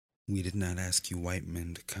We did not ask you white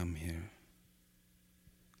men to come here.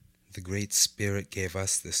 The Great Spirit gave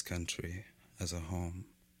us this country as a home.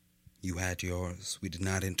 You had yours. We did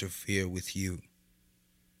not interfere with you.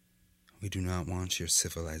 We do not want your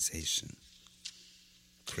civilization.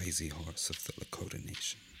 Crazy horse of the Lakota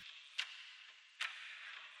Nation.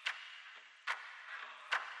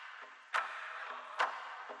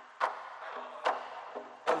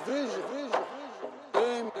 Vision.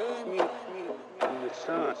 And the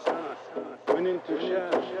sun went into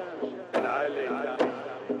shadow, and I lay down.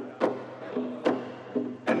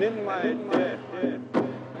 And in my death,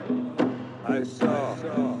 I saw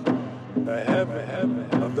the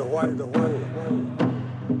heaven of the white world.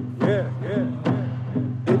 Yeah.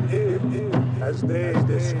 It is as they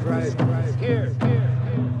describe. Here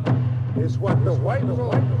is what the white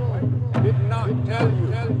world did not tell you.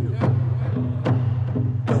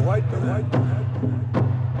 The white,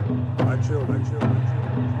 our children,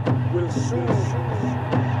 will soon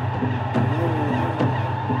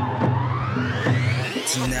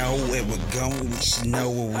to know where we're going, we should know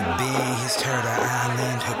where we've been. He's heard our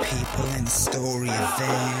island, her people, and the story of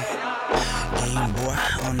them. Game boy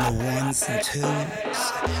on the ones and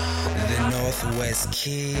twos. The Northwest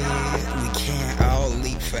kid, we can't all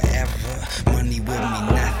leap forever. Money will mean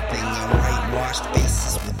nothing, and whitewashed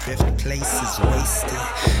faces will drift places wasted.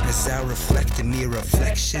 As I reflect the mere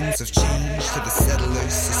reflections of change to the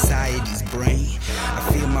settler's society's brain, I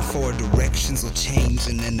feel my four directions will change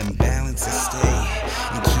and an imbalance will stay.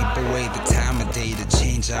 And keep away the time of day to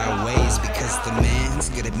change our ways, because the man's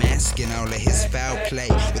good at masking all of his foul play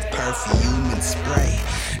with perfume and spray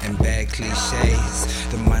and bad cliches.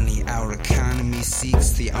 The money our economy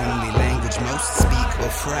seeks, the only language most speak will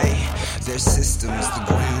fray. Their systems, the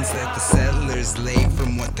grounds that the settlers lay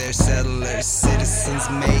from what their settlers, citizens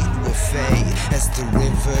made, will fade as the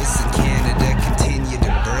rivers in Canada continue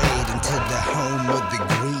to braid until the home of the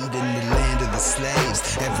greed and the land of the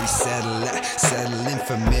slaves. Every settler settling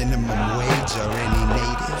for minimum wage, or any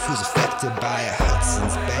native who's affected by a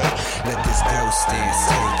Hudson's Bay. Let this ghost dance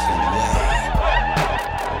take you away.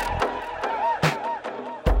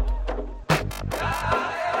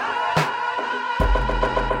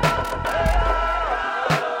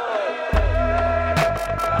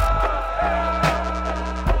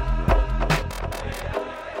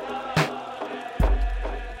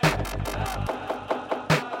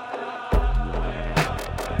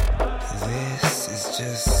 This is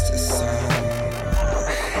just a song.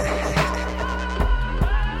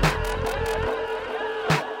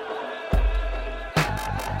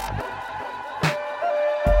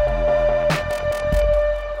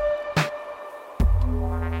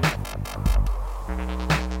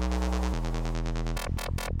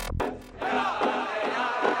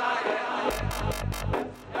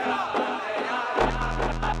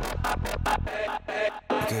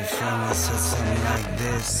 Good friend once said something like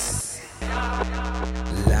this: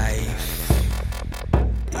 life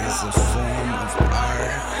is a form of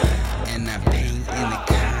art, and I paint in a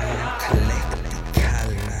calm, collect the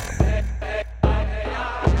color.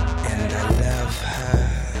 And I love her,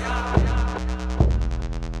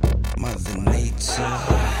 Mother Nature,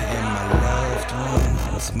 and my loved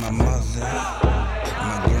ones, my mother,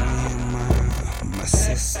 my grandma, my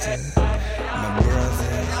sister, my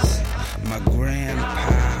brothers, my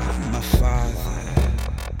grandpa, my father.